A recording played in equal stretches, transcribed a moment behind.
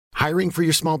Hiring for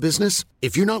your small business?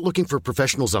 If you're not looking for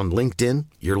professionals on LinkedIn,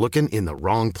 you're looking in the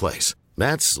wrong place.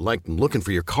 That's like looking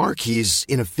for your car keys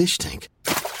in a fish tank.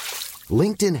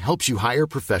 LinkedIn helps you hire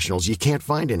professionals you can't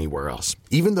find anywhere else,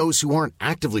 even those who aren't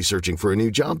actively searching for a new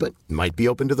job but might be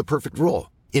open to the perfect role.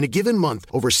 In a given month,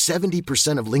 over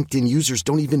 70% of LinkedIn users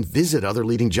don't even visit other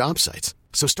leading job sites.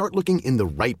 So start looking in the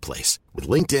right place. With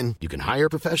LinkedIn, you can hire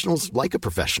professionals like a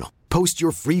professional. Post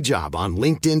your free job on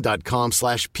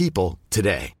linkedin.com/people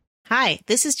today. Hi,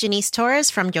 this is Janice Torres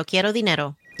from Yo Quiero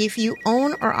Dinero. If you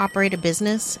own or operate a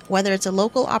business, whether it's a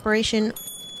local operation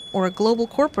or a global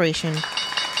corporation,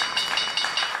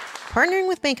 partnering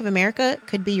with Bank of America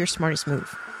could be your smartest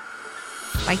move.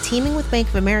 By teaming with Bank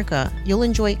of America, you'll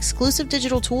enjoy exclusive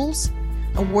digital tools,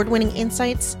 award-winning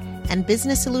insights, and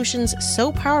business solutions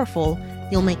so powerful,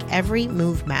 you'll make every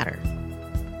move matter.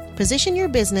 Position your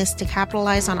business to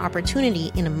capitalize on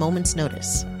opportunity in a moment's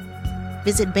notice.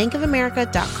 Visit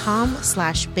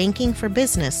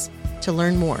bankofamerica.com/bankingforbusiness to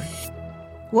learn more.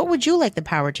 What would you like the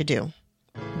power to do?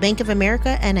 Bank of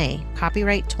America N.A.,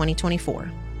 copyright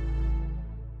 2024.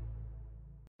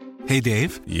 Hey,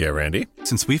 Dave. Yeah, Randy.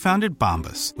 Since we founded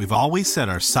Bombas, we've always said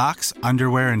our socks,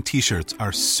 underwear, and T-shirts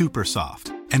are super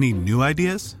soft. Any new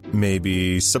ideas?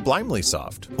 Maybe sublimely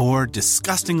soft. Or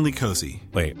disgustingly cozy.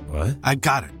 Wait, what? I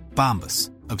got it. Bombas.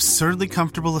 Absurdly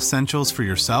comfortable essentials for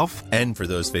yourself and for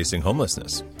those facing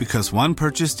homelessness. Because one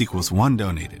purchased equals one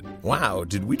donated. Wow,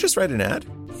 did we just write an ad?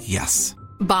 Yes.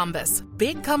 Bombas.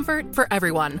 Big comfort for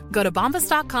everyone. Go to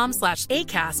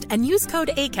bombas.com/ACAST and use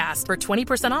code ACAST for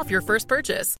 20% off your first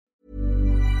purchase.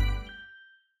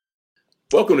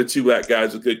 Welcome to Two Black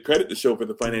Guys with Good Credit, the show for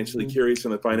the financially curious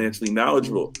and the financially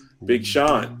knowledgeable. Big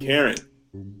Sean, Karen,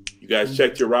 you guys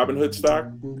checked your Robinhood stock?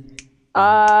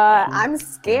 I'm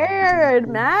scared,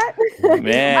 Matt.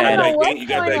 Man, you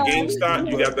got that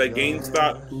GameStop. You got that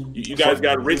GameStop. You guys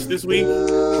got rich this week.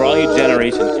 For all you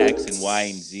Generation X and Y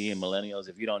and Z and millennials,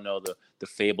 if you don't know the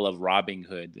fable of Robin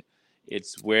Hood,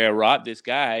 it's where this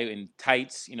guy in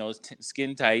tights,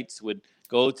 skin tights, would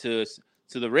go to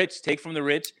the rich, take from the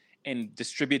rich, and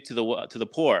distribute to the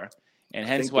poor. And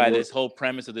hence why this whole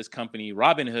premise of this company,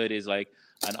 Robinhood, is like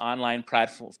an online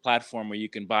platform where you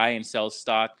can buy and sell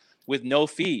stock with no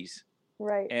fees.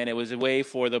 Right. And it was a way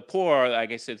for the poor,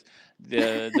 like I said,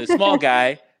 the small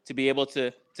guy to be able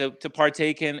to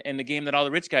partake in the game that all the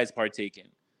rich guys partake in.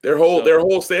 Their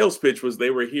whole sales pitch was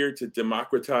they were here to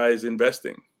democratize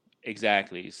investing.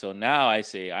 Exactly. So now I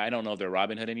say, I don't know if they're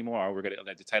Robinhood anymore, or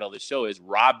the title of the show is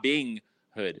Robbing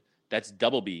Hood. That's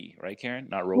double B, right, Karen?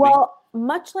 Not Robing. Well,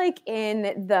 much like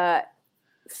in the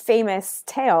famous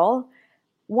tale,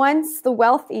 once the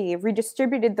wealthy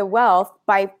redistributed the wealth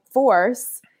by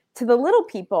force to the little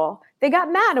people, they got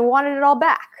mad and wanted it all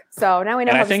back. So now we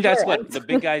know. And how I think that's what ends. the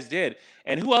big guys did.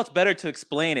 And who else better to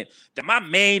explain it than my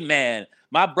main man,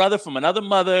 my brother from another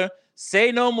mother?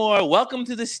 Say no more. Welcome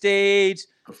to the stage,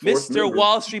 Mr.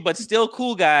 Wall Street, but still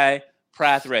cool guy,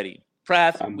 Prath Reddy.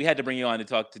 Prath, we had to bring you on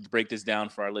to break this down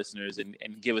for our listeners and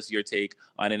give us your take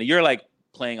on it. And you're like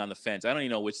playing on the fence. I don't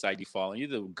even know which side you fall on. Are you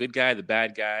the good guy, the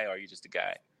bad guy, or are you just a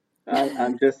guy?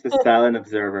 I'm just a silent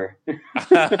observer. But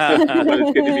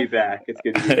it's good to be back.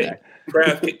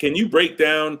 Prath, can you break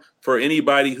down for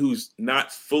anybody who's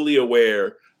not fully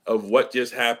aware of what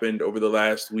just happened over the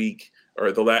last week or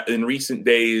in recent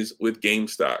days with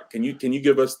GameStop? Can you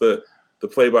give us the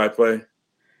play-by-play?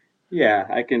 Yeah,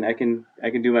 I can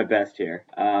do my best here.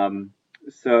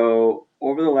 So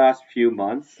over the last few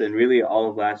months and really all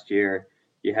of last year,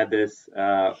 you had this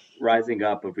rising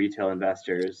up of retail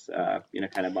investors,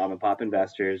 kind of mom and pop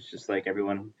investors, just like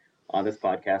everyone on this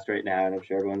podcast right now, and I'm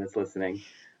sure everyone that's listening,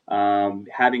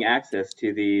 having access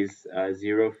to these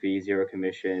zero fee, zero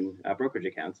commission brokerage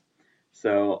accounts.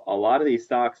 So a lot of these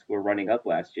stocks were running up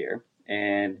last year,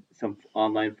 and some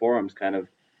online forums kind of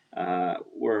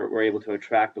were able to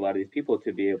attract a lot of these people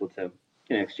to be able to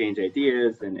exchange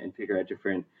ideas and figure out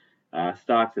different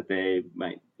stocks that they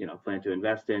might plan to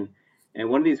invest in. And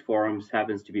one of these forums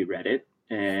happens to be Reddit.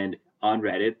 And on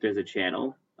Reddit, there's a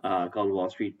channel called Wall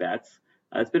Street Bets.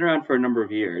 It's been around for a number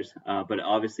of years, but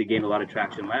obviously gained a lot of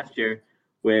traction last year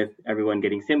with everyone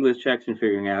getting stimulus checks and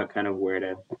figuring out kind of where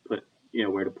to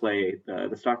play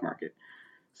the stock market.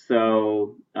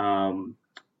 So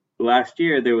last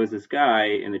year, there was this guy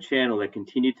in the channel that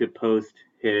continued to post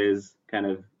his kind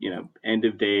of, end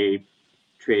of day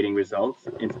trading results,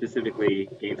 and specifically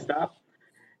GameStop.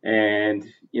 And,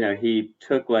 he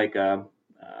took I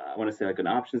want to say an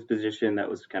options position that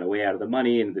was kind of way out of the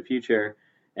money into the future.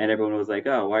 And everyone was like,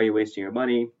 oh, why are you wasting your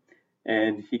money?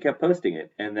 And he kept posting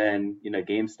it. And then,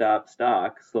 GameStop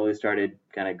stock slowly started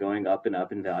kind of going up and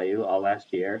up in value all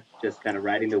last year, just kind of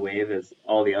riding the wave as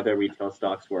all the other retail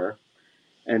stocks were.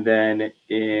 And then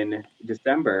in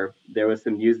December, there was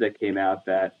some news that came out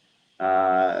that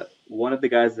one of the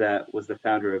guys that was the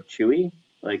founder of Chewy,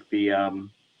 like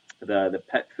the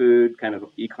pet food kind of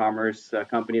e-commerce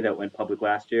company that went public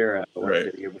last year, or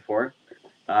the year before,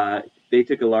 they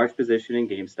took a large position in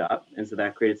GameStop, and so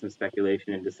that created some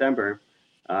speculation in December,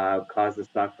 caused the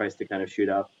stock price to kind of shoot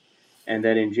up. And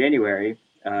then in January,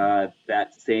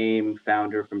 that same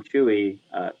founder from Chewy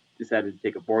decided to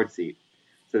take a board seat.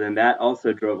 So then that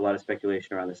also drove a lot of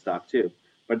speculation around the stock too.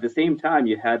 But at the same time,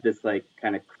 you had this like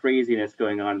kind of craziness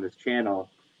going on in this channel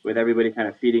with everybody kind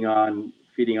of feeding on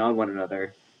one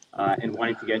another and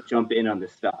wanting to jump in on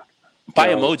this stock. By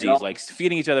emojis, like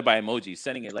feeding each other by emojis,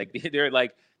 sending it like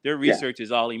their research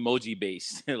is all emoji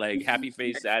based, like happy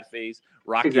face, sad face,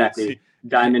 rockets, exactly.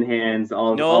 Diamond hands,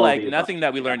 all nothing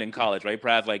that we learned in college, right,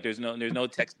 Prav? Like there's no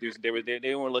text. They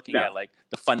weren't looking at like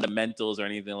the fundamentals or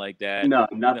anything like that. No,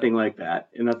 nothing like that.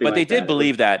 But they did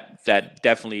believe that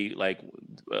definitely like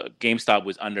GameStop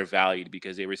was undervalued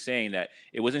because they were saying that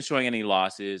it wasn't showing any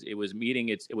losses. It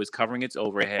was covering its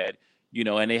overhead.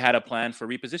 And they had a plan for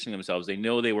repositioning themselves. They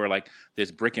know they were like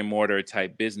this brick and mortar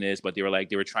type business, but they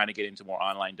were trying to get into more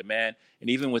online demand. And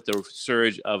even with the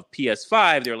surge of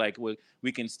PS5, they're like, well,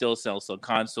 we can still sell some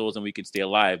consoles and we can stay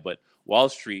alive. But Wall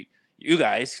Street, you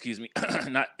guys,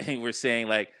 we're saying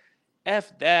like,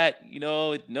 F that,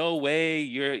 no way,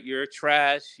 you're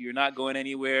trash. You're not going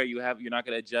anywhere. You're not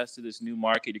going to adjust to this new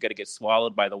market. You got to get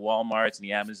swallowed by the Walmarts and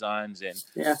the Amazons and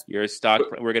your stock.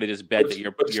 We're going to just bet that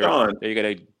you're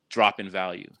going to drop in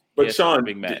value. But Sean,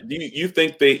 do you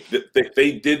think they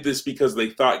did this because they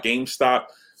thought GameStop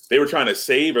they were trying to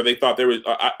save, or they thought they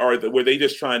were they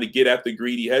just trying to get at the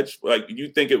greedy hedge? Like, do you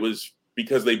think it was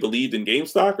because they believed in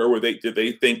GameStop, or did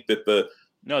they think that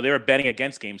No, they were betting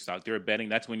against GameStop. They were betting.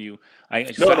 That's when you. I'm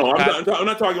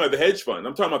not talking about the hedge fund.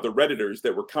 I'm talking about the Redditors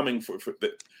that were coming for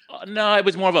the. No, it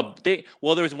was more of there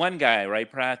was one guy, right,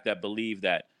 Pratt, that believed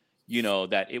that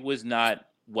that it was not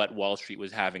what Wall Street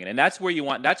was having, and that's where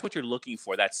that's what you're looking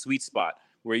for, that sweet spot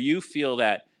where you feel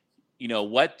that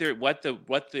what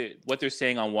they're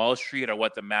saying on Wall Street or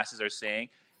what the masses are saying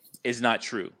is not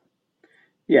true.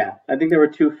 Yeah, I think there were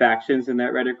two factions in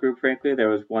that Reddit group, frankly. There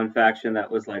was one faction that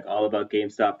was like all about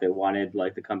GameStop. They wanted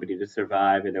like the company to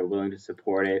survive and they're willing to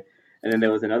support it. And then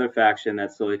there was another faction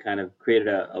that slowly kind of created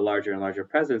a larger and larger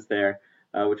presence there,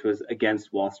 which was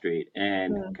against Wall Street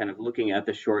and kind of looking at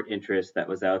the short interest that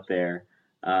was out there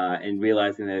and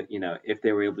realizing that, if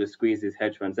they were able to squeeze these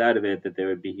hedge funds out of it, that there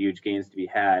would be huge gains to be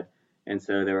had. And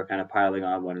so they were kind of piling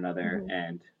on one another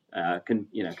and, kind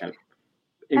of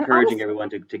encouraging everyone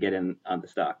to get in on the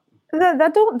stock.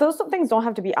 Those things don't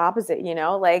have to be opposite,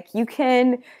 like you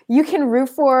can root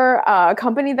for a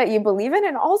company that you believe in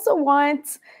and also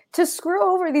want to screw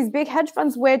over these big hedge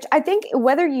funds, which I think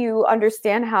whether you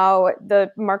understand how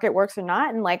the market works or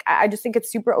not, and like I just think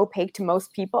it's super opaque to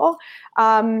most people.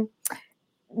 I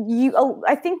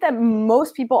think that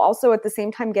most people also at the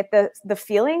same time get the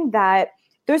feeling that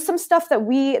there's some stuff that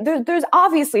there's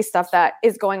obviously stuff that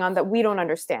is going on that we don't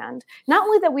understand. Not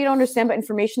only that we don't understand, but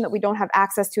information that we don't have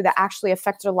access to that actually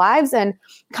affects our lives and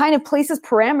kind of places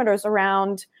parameters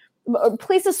around,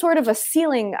 places sort of a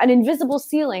ceiling, an invisible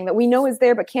ceiling that we know is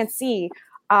there but can't see,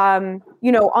 on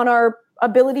our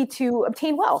ability to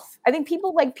obtain wealth. I think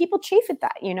people chafe at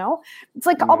that, It's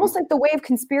like almost like the way of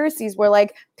conspiracies where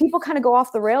like people kind of go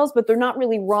off the rails, but they're not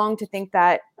really wrong to think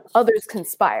that others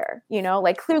conspire,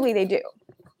 like clearly they do.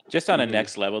 Just on a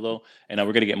next level, though, and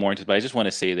we're going to get more into it, but I just want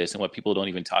to say this, and what people don't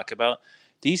even talk about,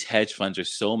 these hedge funds are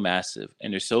so massive,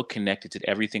 and they're so connected to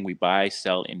everything we buy,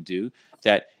 sell, and do,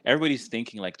 that everybody's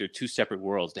thinking like they're two separate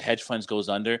worlds. The hedge funds goes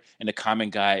under, and the common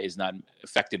guy is not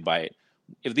affected by it.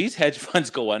 If these hedge funds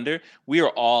go under, we are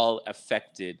all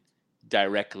affected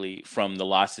directly from the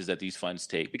losses that these funds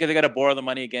take because they got to borrow the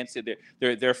money against it.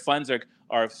 Their funds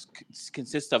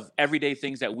consist of everyday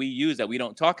things that we use that we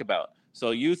don't talk about.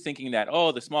 So you thinking that,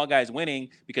 the small guy's winning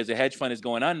because the hedge fund is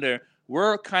going under,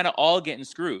 we're kind of all getting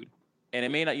screwed. And you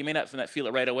may not feel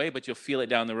it right away, but you'll feel it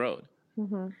down the road.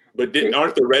 Mm-hmm. But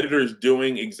aren't the Redditors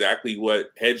doing exactly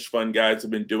what hedge fund guys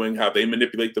have been doing, how they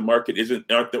manipulate the market?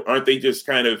 Aren't they just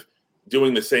kind of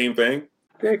doing the same thing?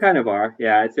 They kind of are.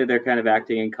 Yeah, I'd say they're kind of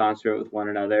acting in concert with one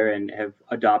another and have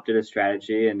adopted a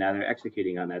strategy, and now they're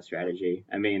executing on that strategy.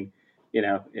 I mean,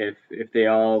 if they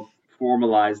all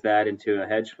formalize that into a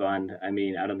hedge fund, I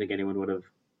mean, I don't think anyone would have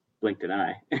blinked an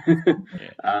eye.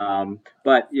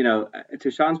 But, to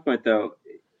Sean's point, though,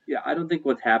 I don't think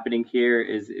what's happening here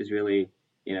is really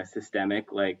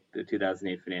systemic like the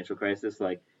 2008 financial crisis.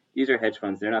 Like these are hedge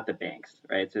funds; they're not the banks,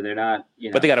 right? So they're not,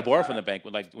 But they got to borrow from the bank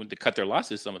when to cut their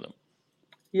losses. Some of them.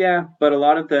 Yeah, but a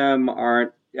lot of them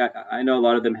aren't. I know a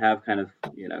lot of them have kind of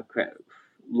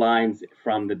lines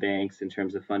from the banks in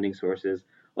terms of funding sources.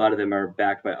 A lot of them are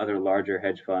backed by other larger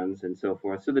hedge funds and so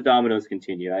forth. So the dominoes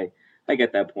continue. I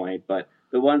get that point, but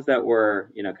the ones that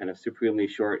were kind of supremely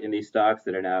short in these stocks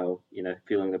that are now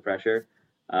feeling the pressure,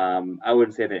 I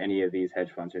wouldn't say that any of these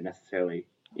hedge funds are necessarily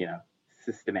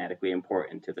systematically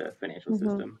important to the financial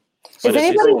system.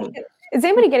 Is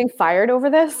anybody getting fired over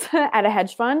this at a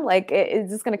hedge fund? Like, is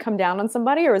this going to come down on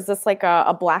somebody, or is this like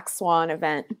a black swan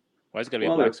event? Why is it going to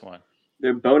be a black swan?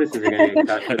 Their bonuses are going to get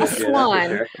cut for this year. Swan,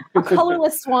 sure. a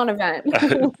colorless swan event.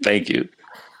 Thank you.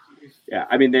 Yeah,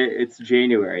 I mean, it's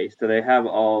January, so they have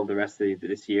all the rest of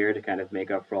this year to kind of make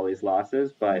up for all these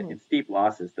losses, but it's deep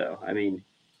losses, though. I mean,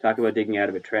 talk about digging out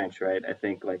of a trench, right? I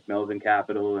think like Melvin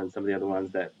Capital and some of the other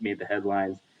ones that made the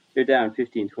headlines, they're down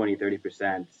 15, 20,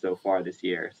 30% so far this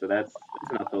year. So that's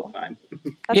not so fine.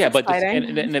 Yeah, but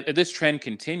this trend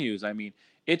continues. I mean,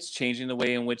 it's changing the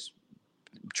way in which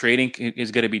trading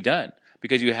is going to be done,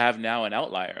 because you have now an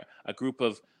outlier, a group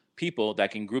of people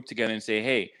that can group together and say,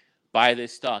 hey, buy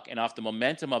this stock, and off the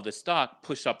momentum of the stock,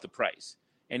 push up the price.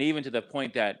 And even to the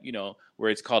point that, where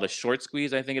it's called a short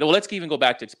squeeze, I think. Well, let's even go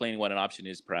back to explaining what an option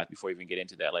is, Prath, before we even get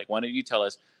into that. Like, why don't you tell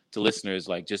us, to listeners,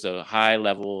 like just a high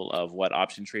level of what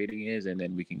option trading is, and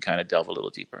then we can kind of delve a little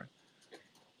deeper.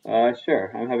 Sure.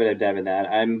 I'm happy to dive in that.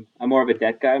 I'm more of a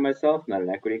debt guy myself, not an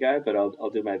equity guy, but I'll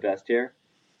do my best here.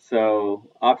 So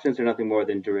options are nothing more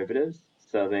than derivatives.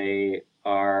 So they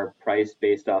are priced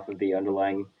based off of the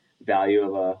underlying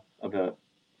value of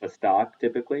a stock,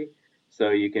 typically. So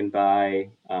you can buy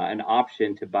an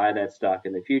option to buy that stock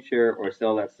in the future or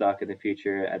sell that stock in the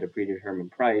future at a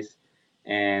predetermined price.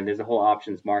 And there's a whole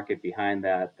options market behind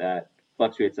that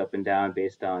fluctuates up and down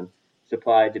based on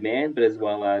supply, demand, but as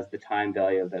well as the time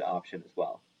value of that option as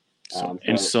well. So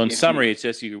in summary, it's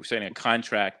just you're saying a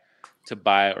contract to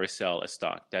buy or sell a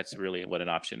stock. That's really what an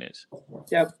option is.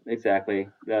 Yep, exactly.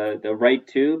 The right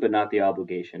to, but not the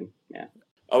obligation. Yeah.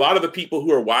 A lot of the people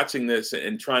who are watching this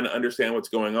and trying to understand what's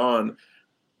going on,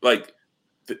 like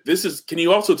can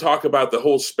you also talk about the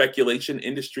whole speculation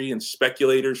industry and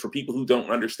speculators for people who don't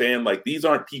understand? Like, these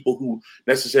aren't people who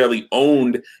necessarily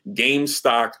owned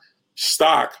GameStop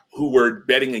stock who were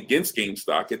betting against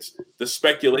GameStop. It's the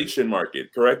speculation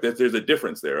market, correct? There's a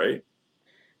difference there, right?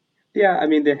 Yeah, I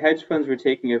mean, the hedge funds were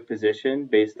taking a position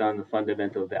based on the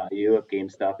fundamental value of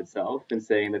GameStop itself and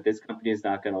saying that this company is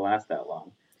not going to last that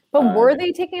long. But were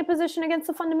they taking a position against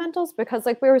the fundamentals? Because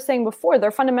like we were saying before,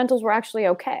 their fundamentals were actually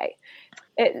okay.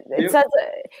 It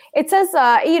says,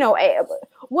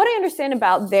 what I understand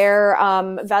about their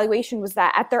valuation was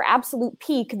that at their absolute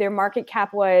peak, their market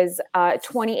cap was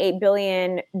 $28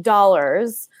 billion,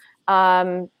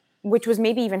 which was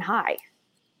maybe even high.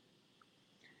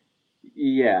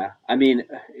 Yeah. I mean,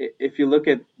 if you look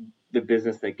at the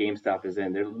business that GameStop is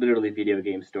in, they're literally video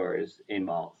game stores in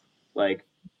malls. Like,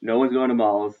 no one's going to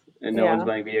malls and no one's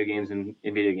buying video games in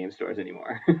video game stores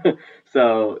anymore.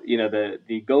 So,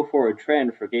 the go forward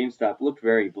trend for GameStop looked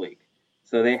very bleak.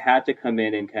 So they had to come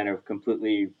in and kind of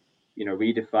completely,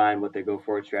 redefine what their go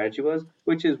forward strategy was,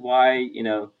 which is why,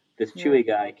 this Chewy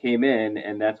guy came in,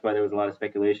 and that's why there was a lot of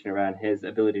speculation around his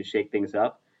ability to shake things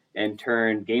up and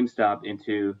turn GameStop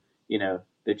into,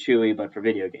 the Chewy, but for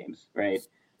video games, right?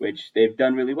 Which they've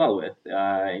done really well with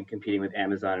in competing with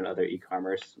Amazon and other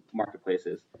e-commerce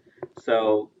marketplaces.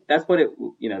 So that's what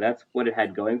it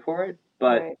had going for it.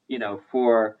 But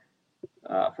for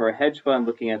a hedge fund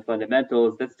looking at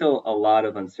fundamentals, that's still a lot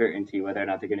of uncertainty whether or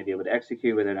not they're going to be able to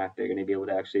execute, whether or not they're going to be able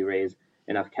to actually raise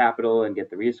enough capital and get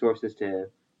the resources to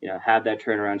have that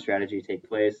turnaround strategy take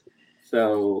place.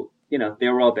 So they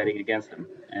were all betting against them,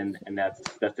 and that's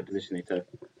the position they took.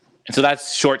 And so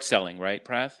that's short selling, right,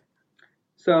 Prath?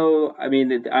 So, I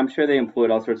mean, I'm sure they employed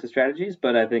all sorts of strategies,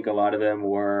 but I think a lot of them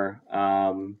were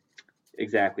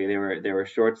they were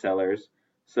short sellers.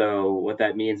 So what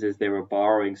that means is they were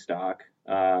borrowing stock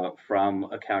from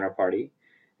a counterparty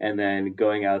and then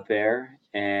going out there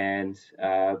and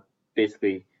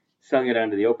basically selling it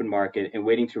onto the open market and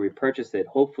waiting to repurchase it,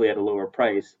 hopefully at a lower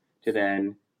price, to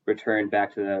then return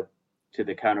back to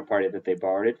the counterparty that they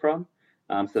borrowed it from.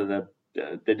 So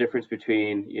the difference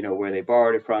between where they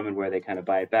borrowed it from and where they kind of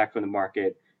buy it back from the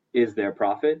market is their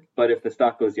profit. But if the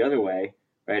stock goes the other way,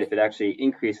 right, if it actually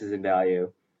increases in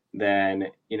value, then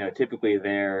typically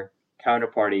their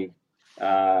counterparty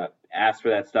asks for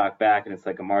that stock back, and it's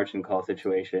like a margin call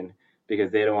situation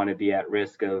because they don't want to be at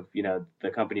risk of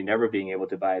the company never being able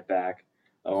to buy it back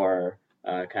or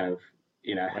kind of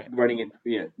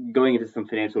going into some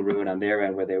financial ruin on their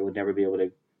end where they would never be able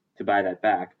to buy that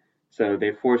back. So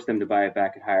they force them to buy it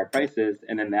back at higher prices,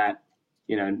 and then that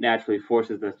naturally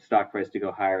forces the stock price to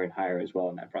go higher and higher as well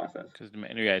in that process. Because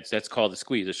that's called the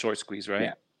squeeze, the short squeeze, right?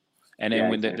 Yeah. And then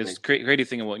when this crazy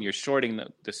thing, when you're shorting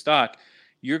the stock,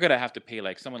 you're gonna have to pay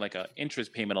like someone like an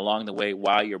interest payment along the way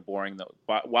while you're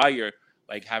while you're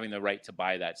like having the right to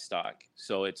buy that stock.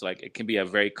 So it's like it can be a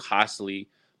very costly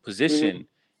position. Mm-hmm.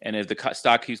 And if the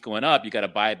stock keeps going up, you got to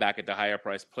buy it back at the higher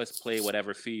price plus pay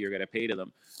whatever fee you're going to pay to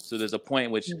them. So there's a point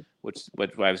which what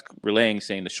I was relaying,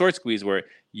 saying the short squeeze, where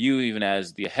you, even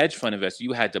as the hedge fund investor,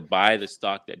 you had to buy the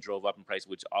stock that drove up in price,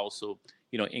 which also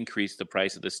increased the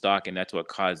price of the stock, and that's what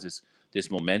caused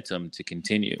this momentum to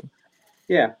continue.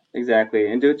 Yeah,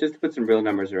 exactly. And just to put some real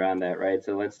numbers around that, right?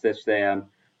 So let's just say I'm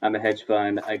a hedge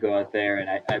fund. I go out there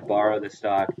and I borrow the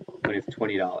stock when it's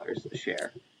 $20 a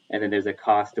share. And then there's a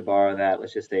cost to borrow that.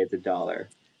 Let's just say it's $1.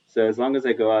 So as long as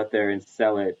I go out there and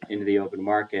sell it into the open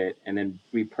market and then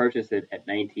repurchase it at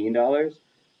 $19,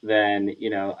 then,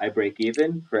 I break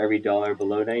even. For every dollar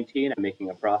below 19, I'm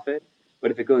making a profit.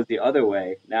 But if it goes the other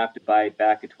way, now I have to buy it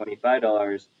back at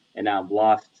 $25 and now I've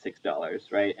lost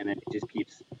 $6, right? And then it just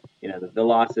keeps, the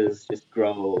losses just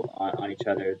grow on each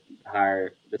other the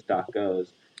higher the stock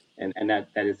goes. And that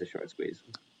is the short squeeze.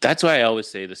 That's why I always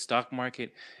say the stock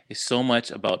market is so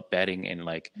much about betting and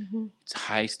it's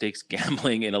high stakes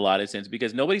gambling in a lot of sense,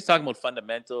 because nobody's talking about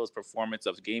fundamentals, performance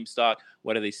of GameStop.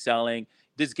 What are they selling?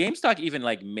 Does GameStop even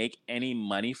make any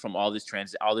money from all this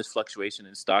fluctuation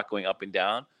in stock going up and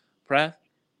down, Prath?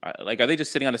 Are they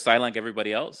just sitting on the sideline like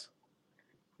everybody else?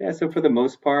 Yeah, so for the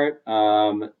most part,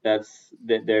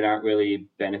 they're not really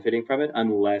benefiting from it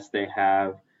unless they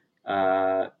have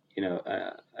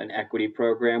an equity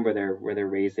program where they're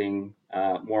raising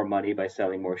more money by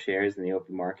selling more shares in the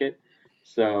open market.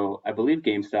 So I believe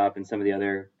GameStop and some of the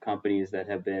other companies that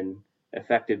have been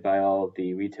affected by all of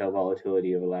the retail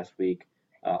volatility over the last week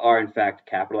are in fact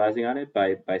capitalizing on it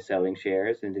by selling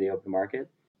shares into the open market.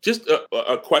 Just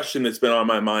a question that's been on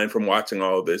my mind from watching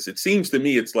all of this. It seems to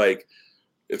me it's like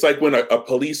when a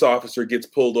police officer gets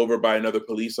pulled over by another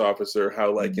police officer,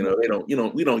 how we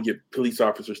don't give police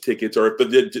officers tickets, or if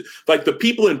the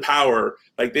people in power,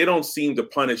 they don't seem to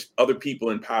punish other people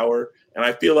in power. And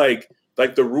I feel like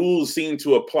the rules seem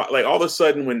to apply. Like all of a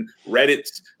sudden when Reddit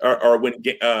or when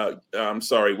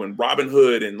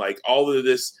Robinhood and all of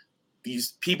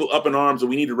these people up in arms and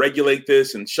we need to regulate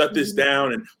this and shut this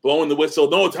down and blowing the whistle.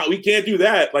 No, we can't do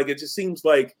that. It just seems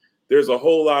like there's a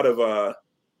whole lot of,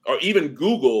 or even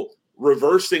Google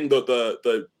reversing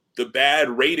the bad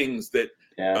ratings that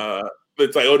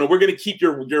it's like, oh no, we're going to keep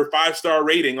your 5-star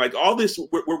rating. All this,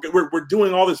 we're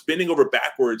doing all this bending over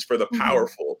backwards for the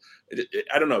powerful.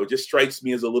 I don't know. It just strikes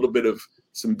me as a little bit of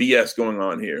some BS going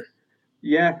on here.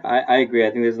 Yeah, I agree.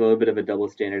 I think there's a little bit of a double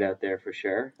standard out there for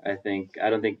sure. I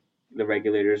don't think the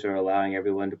regulators are allowing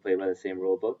everyone to play by the same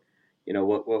rule book.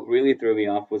 What really threw me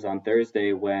off was on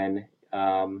Thursday when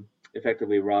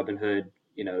effectively Robinhood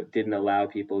didn't allow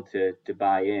people to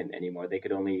buy in anymore. They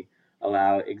could only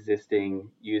allow existing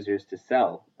users to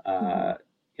sell,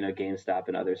 GameStop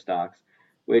and other stocks,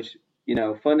 which,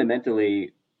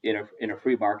 fundamentally in a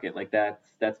free market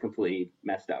that's completely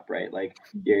messed up, right?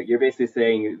 You're basically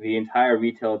saying the entire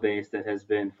retail base that has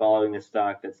been following the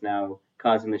stock that's now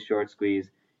causing the short squeeze,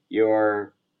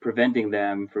 you're preventing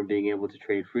them from being able to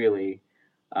trade freely.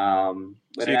 So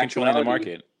you're controlling the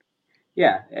market.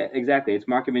 Yeah, exactly. It's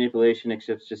market manipulation,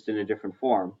 except just in a different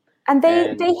form. And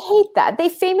they hate that. They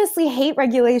famously hate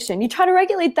regulation. You try to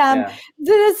regulate them,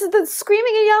 the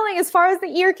screaming and yelling as far as the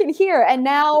ear can hear. And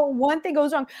now one thing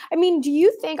goes wrong. Do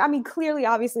you think, clearly,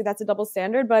 obviously that's a double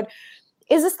standard, but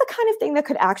is this the kind of thing that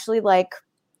could actually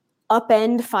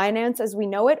upend finance as we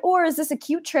know it? Or is this a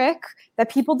cute trick that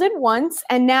people did once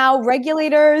and now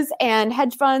regulators and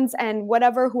hedge funds and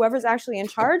whoever's actually in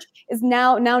charge is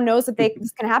now knows that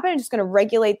this can happen and just going to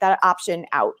regulate that option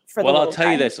out for the Well, I'll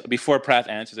tell you this before Prath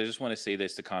answers. I just want to say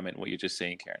this to comment what you're just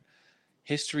saying, Karen.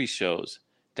 History shows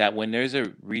that when there's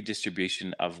a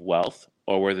redistribution of wealth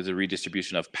or where there's a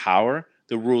redistribution of power,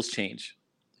 the rules change.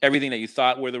 Everything that you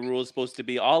thought were the rules supposed to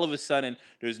be, all of a sudden,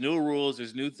 there's new rules,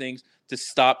 there's new things to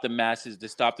stop the masses, to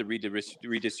stop the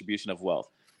redistribution of wealth.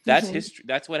 That's history.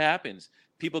 That's what happens.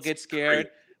 People get scared.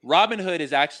 Robinhood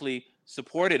is actually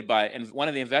supported by, and one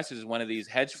of the investors is one of these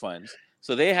hedge funds.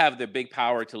 So they have the big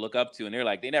power to look up to, and they're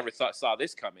like, they never saw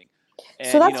this coming. And,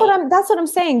 so that's what I'm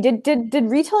saying. Did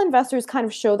retail investors kind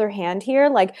of show their hand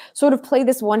here, sort of play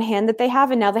this one hand that they have,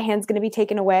 and now the hand's going to be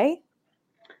taken away?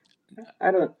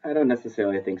 I don't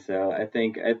necessarily think so. I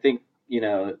think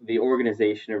the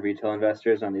organization of retail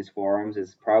investors on these forums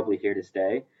is probably here to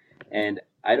stay. And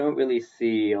I don't really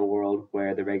see a world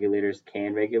where the regulators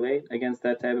can regulate against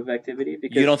that type of activity.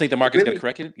 Because you don't think the market's going to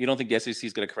correct it? You don't think the SEC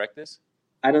is going to correct this?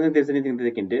 I don't think there's anything that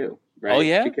they can do, right? Oh,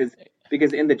 yeah?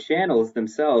 Because in the channels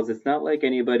themselves, it's not like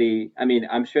anybody. I mean,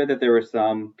 I'm sure that there were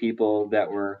some people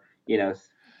that were,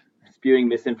 spewing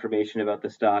misinformation about the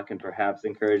stock and perhaps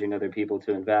encouraging other people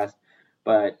to invest.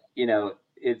 But,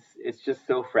 it's just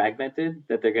so fragmented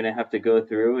that they're going to have to go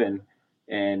through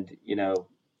and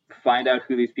find out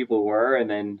who these people were and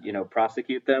then,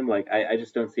 prosecute them. Like, I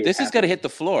just don't see it. This is going to hit the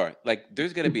floor. Like,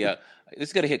 there's going to be this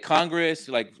is going to hit Congress.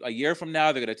 Like, a year from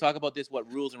now, they're going to talk about this, what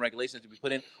rules and regulations to be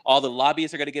put in. All the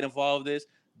lobbyists are going to get involved in this.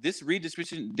 This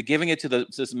redistribution, giving it to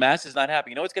the mass is not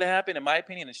happening. You know what's going to happen, in my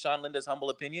opinion, and Sean Linda's humble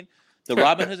opinion? The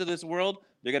Robin Hoods of this world,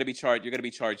 they're going to be charged. You're going to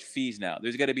be charged fees now.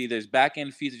 There's back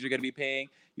end fees that you're going to be paying.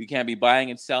 You can't be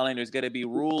buying and selling. There's going to be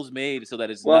rules made so that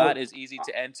it's not as easy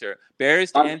to enter.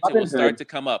 Barriers to enter will start to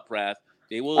come up, Prath.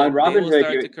 They will start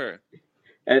to occur.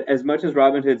 As much as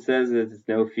Robinhood says there's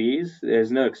no fees,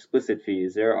 there's no explicit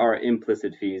fees. There are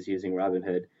implicit fees using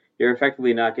Robinhood. You're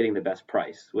effectively not getting the best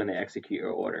price when they execute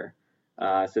your order.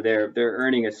 So they're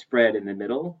earning a spread in the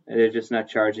middle, and they're just not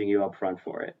charging you up front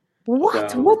for it. What?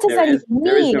 So what does that even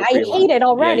mean? I hate it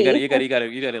already. Yeah, you got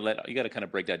to kind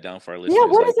of break that down for our listeners. Yeah,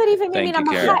 what does that even mean?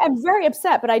 I'm very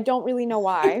upset, but I don't really know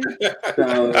why.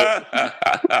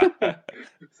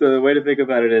 So the way to think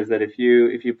about it is that if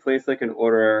you place like an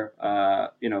order,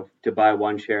 to buy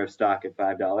one share of stock at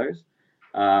 $5,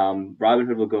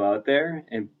 Robinhood will go out there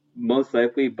and most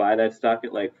likely buy that stock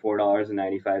at like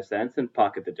 $4.95 and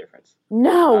pocket the difference.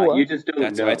 No, you just don't know.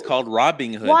 That's why it's called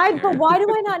robbing hood. Why? But why do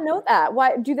I not know that?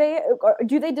 Why do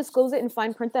they disclose it in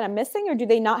fine print that I'm missing, or do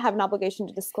they not have an obligation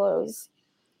to disclose?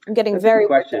 I'm getting That's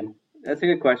a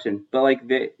good question. But like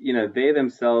they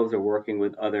themselves are working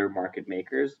with other market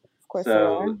makers. Of course,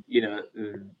 so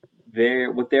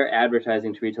what they're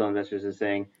advertising to retail investors is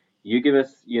saying, you give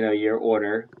us, your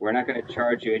order. We're not going to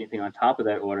charge you anything on top of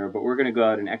that order, but we're going to go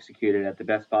out and execute it at the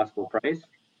best possible price.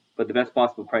 But the best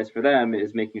possible price for them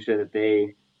is making sure that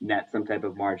they net some type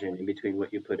of margin in between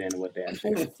what you put in and what they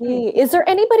actually see. Is there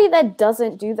anybody that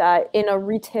doesn't do that in a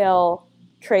retail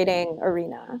trading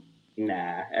arena?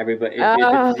 Nah, everybody. If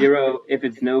it's zero, if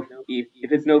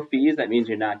it's no fees, that means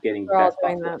you're not getting the best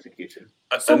possible execution.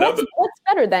 So what's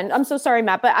better then? I'm so sorry,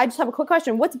 Matt, but I just have a quick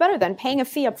question. What's better then, paying a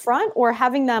fee up front or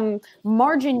having them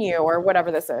margin you or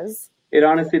whatever this is? It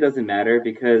honestly doesn't matter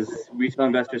because retail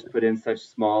investors put in such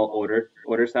small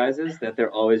order sizes that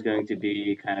they're always going to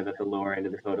be kind of at the lower end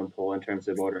of the totem pole in terms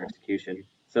of order execution.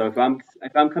 So if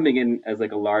I'm coming in as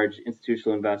like a large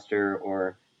institutional investor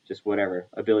or just whatever,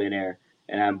 a billionaire,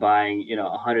 and I'm buying,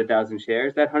 100,000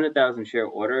 shares, that 100,000 share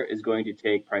order is going to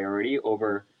take priority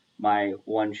over my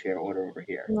one share order over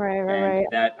here. Right.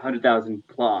 That 100,000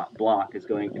 block is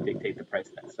going to dictate the price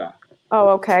of that stock. Oh,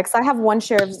 okay. Because I have one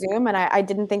share of Zoom, and I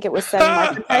didn't think it was setting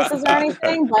market prices or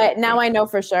anything, but now I know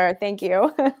for sure. Thank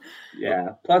you.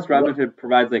 Yeah. Plus, Robinhood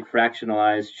provides like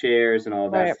fractionalized shares and all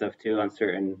of that stuff too on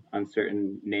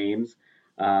certain names.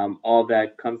 All of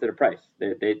that comes at a price.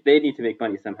 They need to make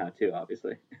money somehow too,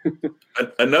 obviously.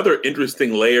 Another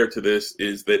interesting layer to this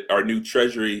is that our new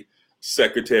Treasury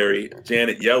Secretary,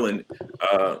 Janet Yellen,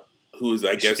 who is,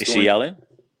 I guess... Is she yelling?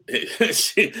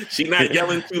 She's not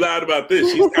yelling too loud about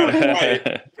this. She's kind of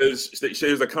quiet because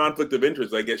there's a conflict of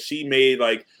interest. I guess she made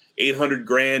like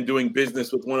 $800,000 doing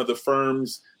business with one of the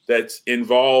firms that's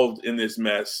involved in this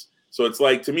mess. So it's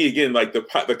like, to me, again, like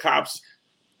the cops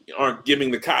aren't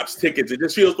giving the cops tickets. It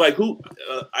just feels like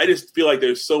I just feel like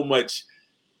there's so much.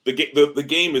 The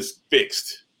game is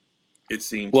fixed, it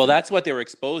seems. Well, that's what they were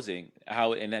exposing,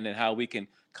 how we can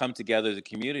come together as a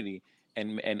community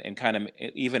and kind of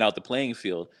even out the playing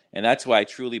field. And that's why I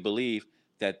truly believe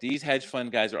that these hedge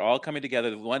fund guys are all coming together.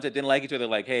 The ones that didn't like each other,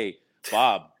 like, hey,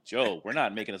 Bob, Joe, we're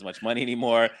not making as much money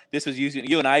anymore. This was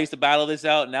you and I used to battle this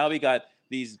out. Now we got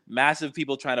these massive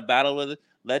people trying to battle with it.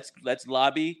 Let's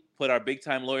lobby, put our big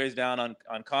time lawyers down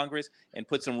on Congress and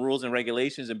put some rules and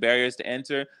regulations and barriers to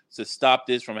enter to stop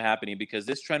this from happening, because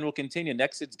this trend will continue.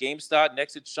 Next it's GameStop,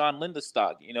 next it's Sean Linda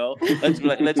stock. Let's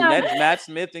Matt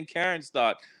Smith and Karen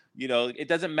stock. It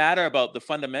doesn't matter about the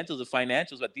fundamentals of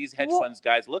financials that these hedge funds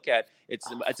guys look at.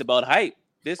 It's about hype.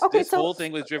 This whole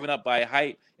thing was driven up by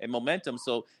hype and momentum.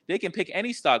 So they can pick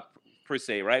any stock per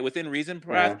se, right? Within reason,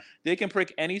 perhaps they can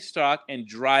pick any stock and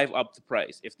drive up the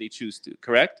price if they choose to.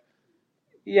 Correct?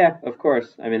 Yeah, of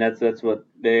course. I mean, that's what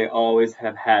they always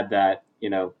have had, that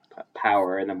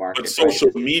power in the market. But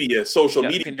social media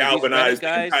can galvanized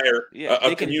the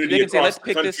entire community across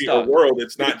the country or world.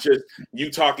 It's not just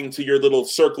you talking to your little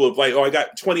circle of like, oh, I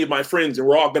got 20 of my friends and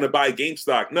we're all going to buy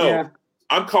GameStop. No,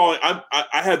 I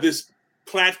have this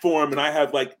platform and I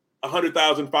have like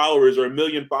 100,000 followers or 1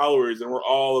 million followers and we're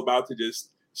all about to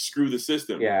just screw the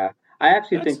system. Yeah. I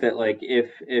actually think that like if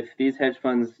these hedge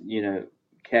funds,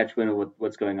 catch wind of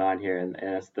what's going on here, and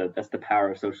that's the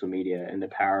power of social media and the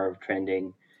power of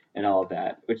trending and all of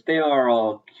that, which they are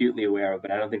all acutely aware of,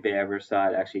 but I don't think they ever saw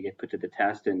it actually get put to the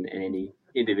test in any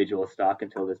individual stock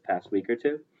until this past week or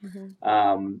two.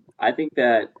 Mm-hmm. I think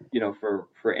that,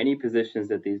 for any positions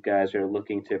that these guys are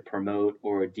looking to promote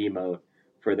or demote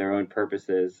for their own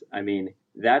purposes, I mean,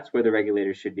 that's where the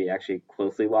regulators should be actually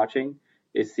closely watching,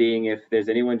 is seeing if there's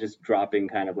anyone just dropping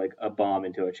kind of like a bomb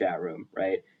into a chat room,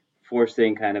 right?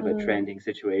 Forcing kind of a trending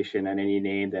situation on any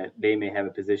name that they may have a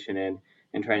position in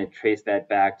and trying to trace that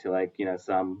back to like,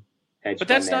 some hedge fund. But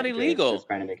that's not illegal. Just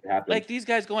trying to make it happen. Like these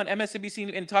guys go on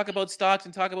MSNBC and talk about stocks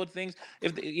and talk about things.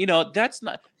 If that's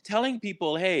not telling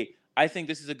people, hey, I think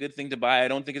this is a good thing to buy. I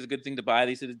don't think it's a good thing to buy.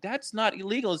 They said that's not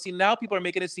illegal. See, now people are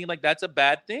making it seem like that's a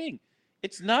bad thing.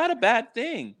 It's not a bad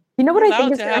thing. You know what I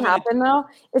think is going to happen though?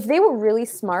 If they were really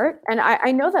smart, and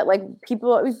I know that like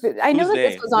people, I know that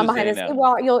this goes on behind the scenes.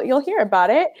 Well, you'll hear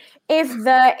about it. If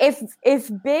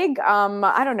big,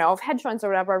 I don't know, if hedge funds or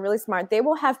whatever are really smart, they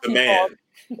will have people.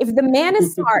 If the man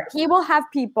is smart, he will have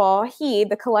people.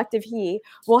 The collective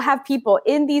will have people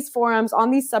in these forums,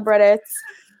 on these subreddits.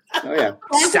 Oh yeah,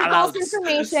 false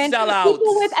information.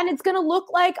 And it's going to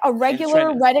look like a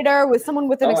regular Redditor with someone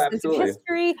with an extensive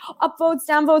history, upvotes,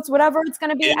 downvotes, whatever it's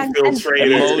going to be, and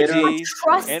a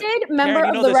trusted member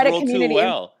of the Reddit community.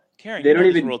 Karen, they don't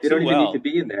even need to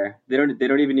be in there. They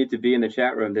don't even need to be in the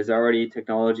chat room. There's already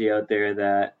technology out there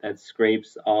that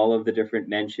scrapes all of the different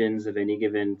mentions of any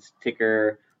given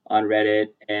ticker on Reddit,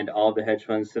 and all the hedge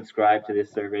funds subscribe to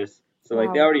this service. So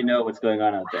like they already know what's going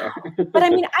on out there. But I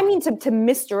mean to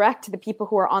misdirect the people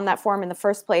who are on that forum in the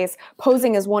first place,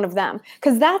 posing as one of them,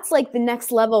 because that's like the next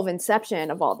level of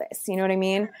inception of all this. You know what I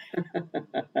mean?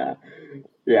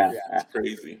 Yeah, it's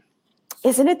crazy.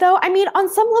 Isn't it though? I mean, on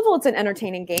some level, it's an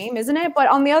entertaining game, isn't it? But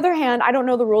on the other hand, I don't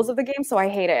know the rules of the game, so I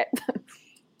hate it.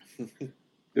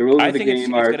 The rules of the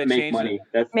game are make money.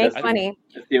 That's money.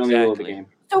 That's the only rule of the game.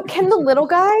 So can the little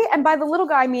guy, and by the little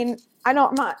guy, I mean, I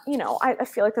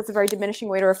feel like that's a very diminishing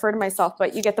way to refer to myself,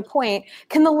 but you get the point.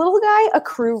 Can the little guy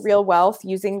accrue real wealth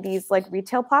using these like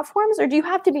retail platforms, or do you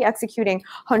have to be executing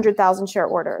 100,000 share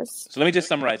orders? So let me just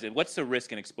summarize it. What's the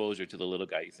risk and exposure to the little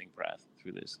guy, you think, Brad,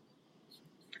 through this?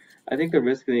 I think the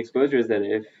risk and the exposure is that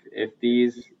if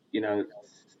these,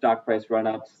 stock price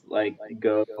run-ups like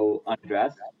go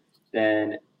unaddressed,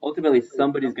 then ultimately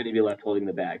somebody's going to be left holding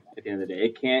the bag at the end of the day.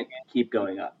 It can't keep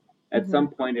going up. At some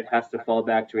point, it has to fall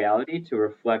back to reality to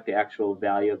reflect the actual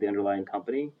value of the underlying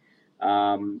company.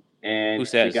 And who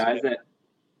says? The guys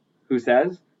who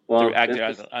says? Well,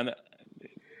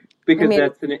 because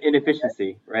that's an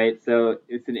inefficiency, right? So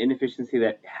it's an inefficiency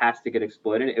that has to get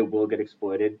exploited. It will get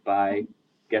exploited by,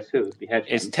 guess who? The hedge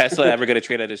funds. Is Tesla ever going to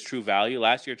trade at its true value?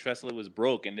 Last year, Tesla was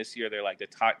broke, and this year they're like the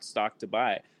top stock to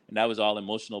buy. And that was all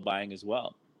emotional buying as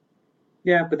well.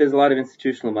 Yeah, but there's a lot of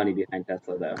institutional money behind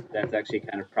Tesla, though. That's actually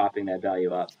kind of propping that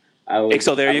value up.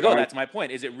 So there you go. That's my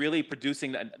point. Is it really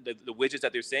producing the widgets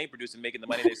that they're saying, making the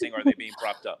money they're saying, or are they being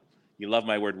propped up? You love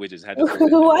my word widgets.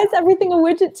 Why is everything a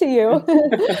widget to you?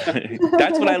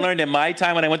 That's what I learned in my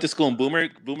time when I went to school in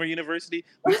Boomer University.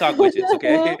 We talk widgets,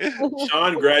 okay?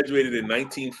 Sean graduated in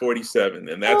 1947,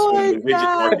 and that's when the widget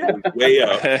market was way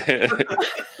up.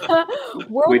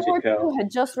 World War II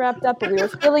had just wrapped up, and we were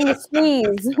feeling the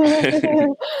squeeze.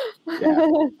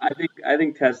 I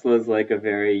think Tesla is like a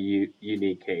very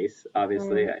unique case.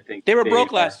 Obviously, I think they were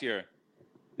broke last year.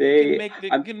 They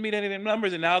couldn't meet any of the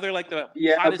numbers, and now they're like the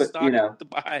hottest stock to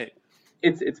buy.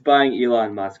 It's buying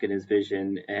Elon Musk and his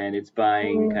vision, and it's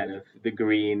buying kind of the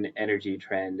green energy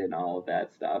trend and all of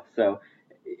that stuff. So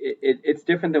it's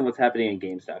different than what's happening in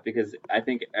GameStop, because I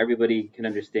think everybody can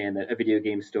understand that a video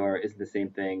game store isn't the same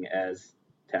thing as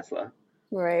Tesla.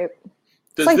 Right.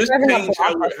 Does this change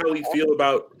how we feel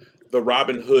about the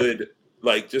Robinhood,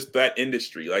 like just that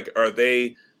industry? Like, are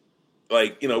they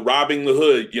like, robbing the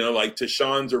hood, like to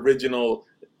Sean's original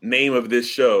name of this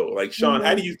show? Like, Sean,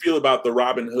 how do you feel about the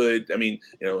Robinhood? I mean,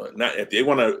 not if they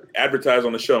want to advertise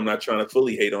on the show, I'm not trying to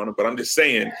fully hate on it, but I'm just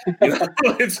saying,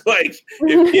 it's like,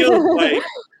 it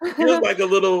feels like a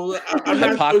little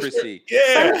hypocrisy.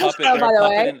 Yeah.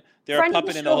 They're a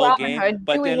puppet in the whole game.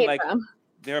 But then, like,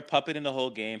 they're a puppet in the whole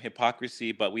game,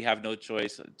 hypocrisy, but we have no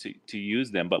choice to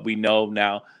use them. But we know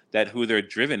now that who they're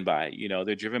driven by,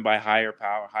 they're driven by higher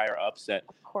power, higher ups that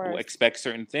expect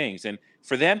certain things. And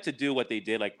for them to do what they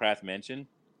did, like Prath mentioned,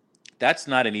 that's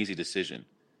not an easy decision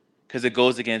because it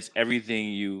goes against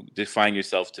everything you define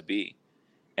yourself to be.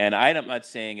 And I'm not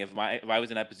saying if I was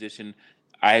in that position,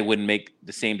 I wouldn't make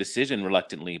the same decision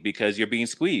reluctantly because you're being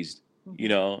squeezed,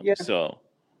 so.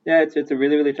 Yeah, it's a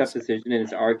really, really tough decision, and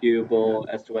it's arguable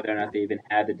as to whether or not they even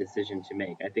had the decision to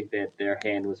make. I think that their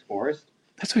hand was forced.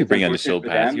 That's what you bring on the show,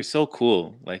 Pat. You're so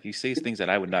cool. Like, you say things that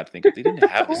I would not think of. They didn't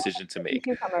have a decision to make.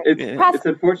 It's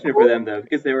unfortunate for them, though,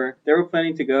 because they were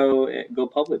planning to go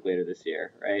public later this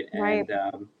year, right?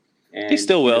 And they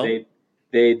still will.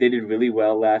 They did really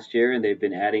well last year, and they've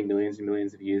been adding millions and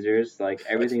millions of users. Like,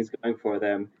 everything's going for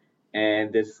them.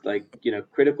 And this,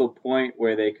 critical point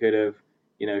where they could have,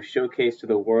 showcase to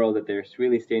the world that they're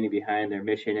really standing behind their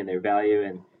mission and their value,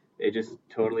 and they just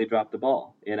totally dropped the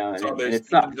ball, and it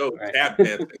sucks. Right? Tap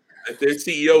dancing. If their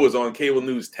CEO was on cable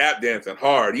news tap dancing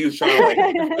hard, he was trying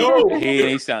to no.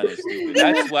 He sounded stupid.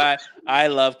 That's why I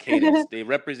love Cadence. They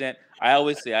represent. I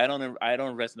always say I don't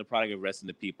invest in the product, I invest in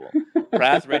the people.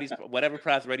 Prath Reddy's, whatever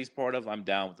Prath Reddy's part of, I'm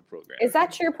down with the program. Is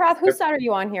that true, Prath? Whose side are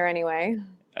you on here anyway?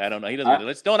 I don't know. He doesn't.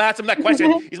 Let's don't ask him that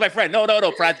question. He's my friend. No,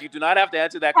 Prath. You do not have to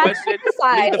answer that question.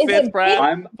 Plead the fifth,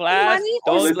 Prath.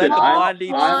 Don't let the blondie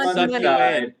suck you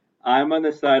in. I'm on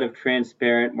the side of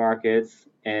transparent markets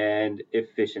and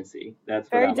efficiency. That's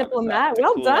very diplomat.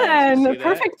 Well done.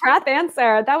 Perfect Prath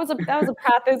answer. That was a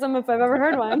Prathism if I've ever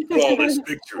heard one. Flawless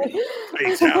victory.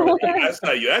 Fatality.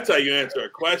 That's how you answer a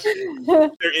question. Is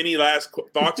there any last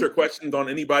thoughts or questions on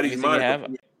anybody's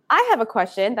mind? I have a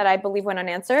question that I believe went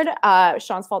unanswered.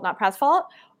 Sean's fault, not Prath's fault.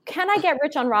 Can I get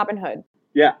rich on Robinhood?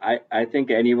 Yeah, I think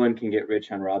anyone can get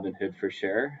rich on Robinhood for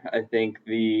sure. I think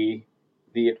the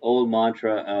old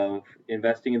mantra of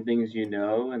investing in things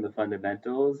and the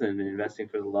fundamentals and investing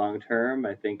for the long term,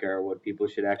 I think are what people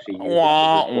should actually use.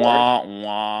 Not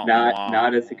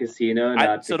as a casino.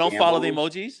 So don't follow the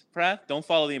emojis, Prath. Don't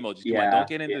follow the emojis. Come on, don't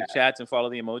get into chats and follow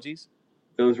the emojis.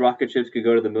 Those rocket ships could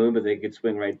go to the moon, but they could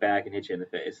swing right back and hit you in the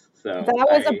face. So that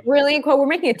was a brilliant quote. We're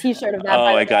making a T-shirt of that.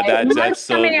 Oh my God, that's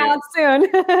so coming out soon.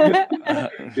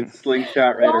 Good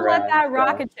slingshot right around. Don't let that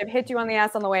rocket ship hit you on the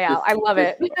ass on the way out. I love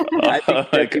it.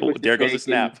 There goes the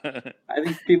snap. I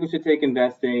think people should take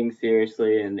investing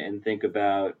seriously and think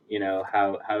about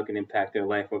how it can impact their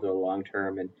life over the long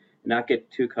term and not get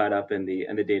too caught up in the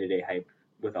day-to-day hype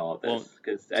with all of this,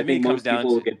 because I think most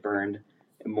people will get burned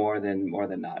more than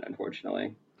not,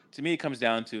 unfortunately. To me, it comes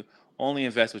down to only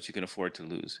invest what you can afford to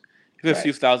lose. If you have a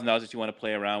few $1,000s that you want to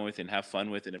play around with and have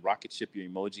fun with, and rocket ship your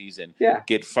emojis and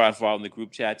get far involved in the group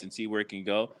chats and see where it can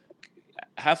go,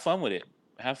 have fun with it.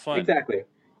 Have fun. Exactly.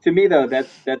 To me, though,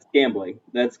 that's gambling.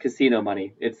 That's casino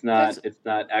money. It's not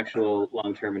actual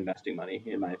long-term investing money,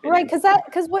 in my opinion. Right? So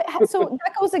that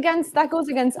goes against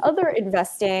other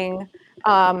investing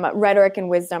rhetoric and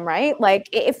wisdom, right? Like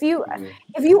if you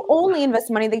only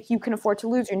invest money that you can afford to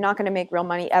lose, you're not going to make real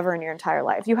money ever in your entire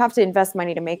life. You have to invest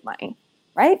money to make money,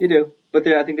 right? You do, but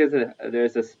I think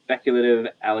there's a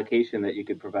speculative allocation that you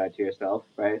could provide to yourself,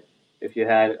 right? If you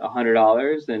had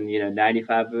 $100 and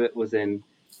 95 of it was in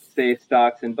safe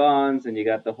stocks and bonds, and you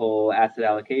got the whole asset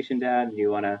allocation down, and you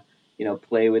want to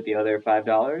play with the other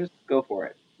 $5, go for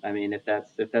it. I mean, if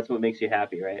that's what makes you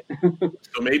happy, right?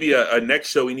 So maybe a next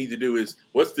show we need to do is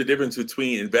what's the difference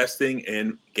between investing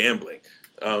and gambling?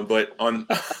 But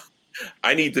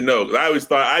I need to know. I always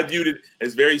thought I viewed it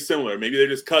as very similar. Maybe they're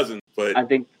just cousins. But I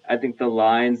think the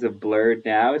lines have blurred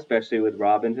now, especially with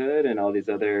Robinhood and all these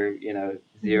other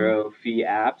zero fee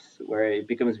apps, where it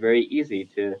becomes very easy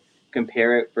to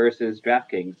compare it versus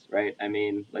DraftKings, right? I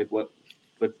mean, like what's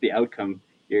the outcome?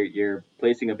 You're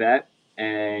placing a bet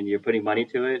and you're putting money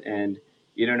to it, and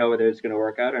you don't know whether it's going to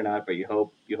work out or not, but you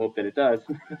hope that it does.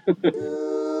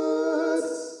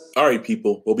 All right,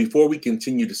 people. Well, before we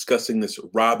continue discussing this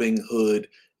Robinhood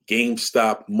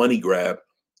GameStop money grab,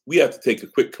 we have to take a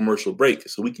quick commercial break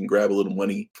so we can grab a little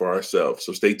money for ourselves.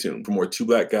 So stay tuned for more Two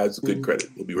Black Guys with Good Credit.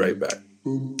 We'll be right back.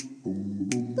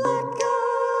 Black Guys.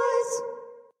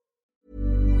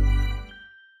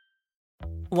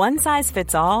 One size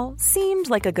fits all seemed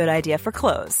like a good idea for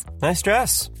clothes. Nice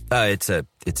dress. It's a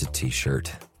t-shirt.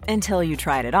 Until you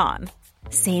tried it on.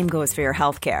 Same goes for your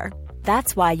healthcare.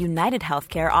 That's why United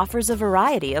Healthcare offers a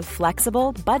variety of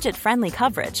flexible, budget-friendly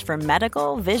coverage for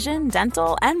medical, vision,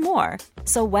 dental, and more.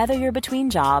 So whether you're between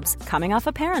jobs, coming off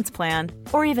a parent's plan,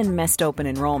 or even missed open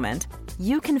enrollment,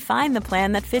 you can find the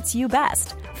plan that fits you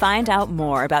best. Find out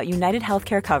more about United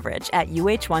Healthcare coverage at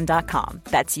UH1.com.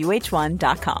 That's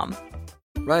UH1.com.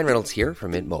 Ryan Reynolds here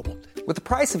from Mint Mobile. With the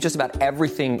price of just about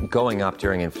everything going up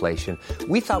during inflation,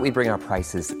 we thought we'd bring our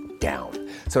prices down.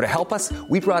 So to help us,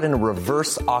 we brought in a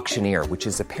reverse auctioneer, which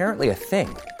is apparently a thing.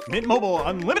 Mint Mobile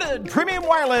Unlimited Premium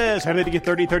Wireless. How to get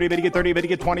 30, 30, bit to get 30, bit to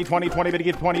get 20, 20, 20, bit to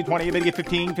get 20, 20, bit to get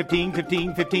 15, 15,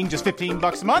 15, 15, just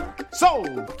 $15 a month?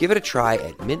 Sold! Give it a try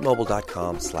at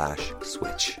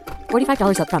mintmobile.com/switch.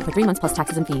 $45 up front for 3 months plus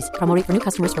taxes and fees. Promo rate for new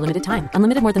customers for limited time.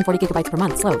 Unlimited more than 40 gigabytes per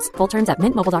month. Slows full terms at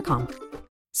mintmobile.com.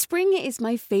 Spring is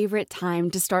my favorite time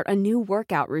to start a new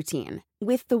workout routine.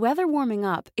 With the weather warming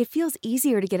up, it feels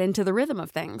easier to get into the rhythm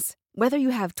of things. Whether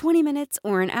you have 20 minutes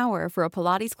or an hour for a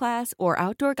Pilates class or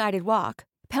outdoor guided walk,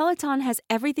 Peloton has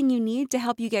everything you need to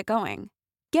help you get going.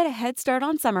 Get a head start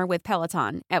on summer with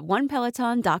Peloton at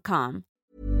onepeloton.com.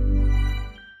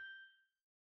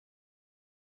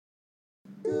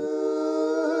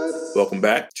 Welcome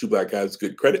back. Two Black Guys with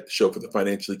Good Credit, the show for the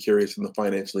financially curious and the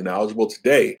financially knowledgeable.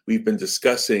 Today, we've been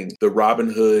discussing the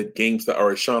Robinhood GameStop,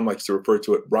 or as Sean likes to refer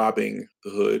to it, robbing the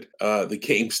hood, the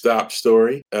GameStop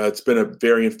story. It's been a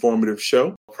very informative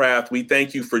show. Prath, we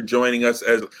thank you for joining us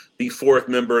as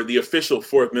the official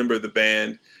fourth member of the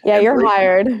band. Yeah, you're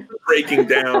hired. Breaking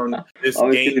down this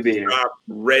GameStop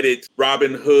Reddit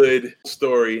Robinhood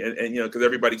story, and because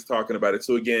everybody's talking about it.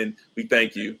 So again, we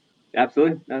thank you.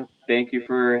 Absolutely. Thank you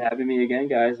for having me again,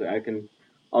 guys. I can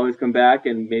always come back,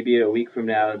 and maybe a week from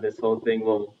now, this whole thing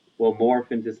will morph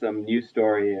into some new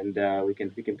story, and we can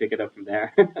pick it up from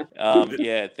there.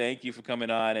 Yeah, thank you for coming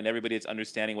on, and everybody that's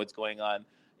understanding what's going on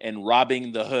and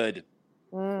robbing the hood.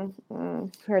 Heard that.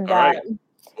 All right.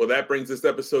 Well, that brings this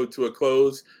episode to a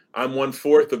close. I'm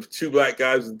 1/4 of Two Black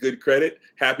Guys with Good Credit.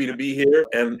 Happy to be here,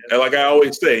 and like I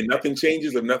always say, nothing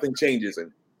changes if nothing changes,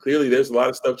 and clearly, there's a lot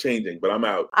of stuff changing, but I'm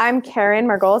out. I'm Karen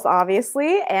Margolis,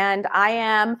 obviously, and I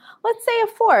am, let's say, a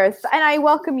fourth. And I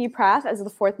welcome you, Prath, as the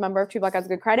fourth member of Two Black Guys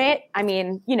with Good Credit. I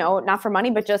mean, not for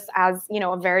money, but just as,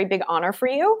 a very big honor for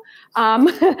you.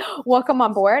 Welcome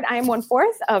on board. I am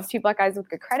 1/4 of Two Black Guys with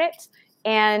Good Credit.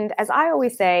 And as I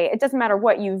always say, it doesn't matter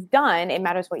what you've done, it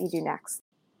matters what you do next.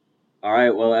 All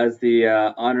right. Well, as the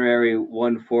honorary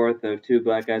 1/4 of Two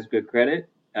Black Guys with Good Credit,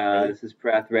 this is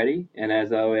Prath Reddy. And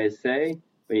as I always say,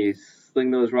 when you sling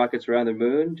those rockets around the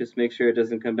moon, just make sure it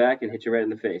doesn't come back and hit you right in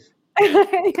the face.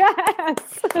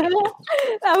 Yes,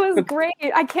 that was great.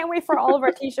 I can't wait for all of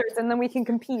our t-shirts, and then we can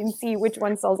compete and see which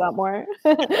one sells out more.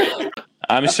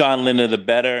 I'm Sean Linder, the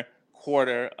better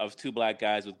quarter of Two Black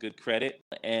Guys with Good Credit.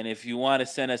 And if you want to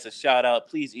send us a shout out,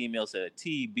 please email us at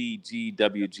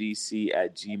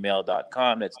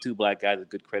tbgwgc@gmail.com. That's Two Black Guys with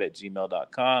Good Credit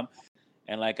 @gmail.com.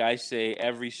 And like I say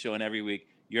every show and every week,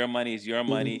 your money is your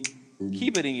money.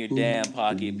 Keep it in your damn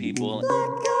pocket, people.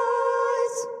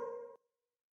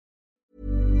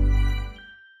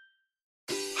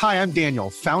 Hi, I'm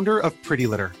Daniel, founder of Pretty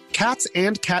Litter. Cats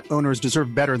and cat owners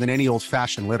deserve better than any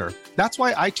old-fashioned litter. That's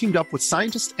why I teamed up with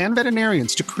scientists and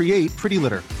veterinarians to create Pretty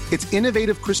Litter. Its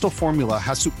innovative crystal formula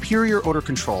has superior odor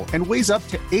control and weighs up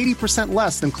to 80%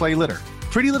 less than clay litter.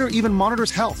 Pretty Litter even monitors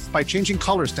health by changing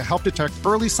colors to help detect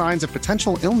early signs of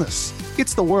potential illness.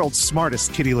 It's the world's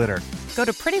smartest kitty litter. Go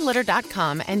to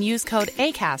prettylitter.com and use code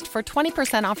ACAST for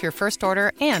 20% off your first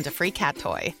order and a free cat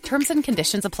toy. Terms and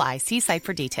conditions apply. See site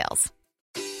for details.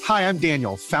 Hi, I'm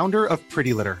Daniel, founder of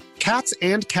Pretty Litter. Cats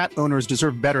and cat owners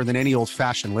deserve better than any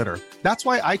old-fashioned litter. That's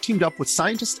why I teamed up with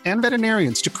scientists and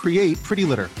veterinarians to create Pretty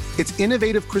Litter. Its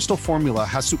innovative crystal formula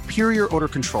has superior odor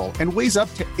control and weighs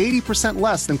up to 80%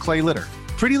 less than clay litter.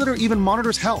 Pretty Litter even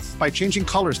monitors health by changing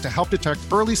colors to help detect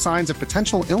early signs of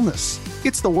potential illness.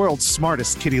 It's the world's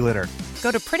smartest kitty litter.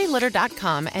 Go to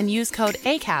prettylitter.com and use code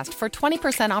ACAST for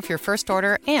 20% off your first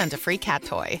order and a free cat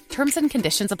toy. Terms and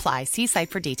conditions apply. See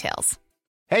site for details.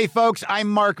 Hey, folks, I'm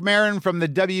Mark Maron from the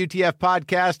WTF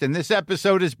Podcast, and this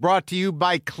episode is brought to you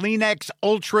by Kleenex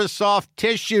Ultra Soft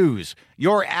Tissues,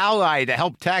 your ally to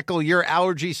help tackle your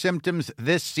allergy symptoms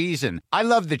this season. I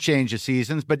love the change of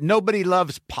seasons, but nobody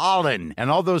loves pollen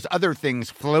and all those other things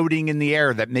floating in the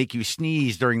air that make you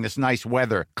sneeze during this nice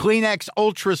weather. Kleenex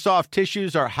Ultra Soft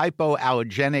Tissues are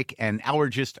hypoallergenic and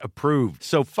allergist approved,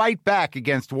 so fight back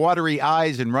against watery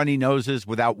eyes and runny noses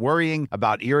without worrying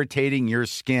about irritating your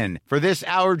skin. For this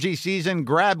allergy season,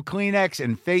 grab Kleenex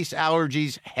and face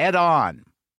allergies head on.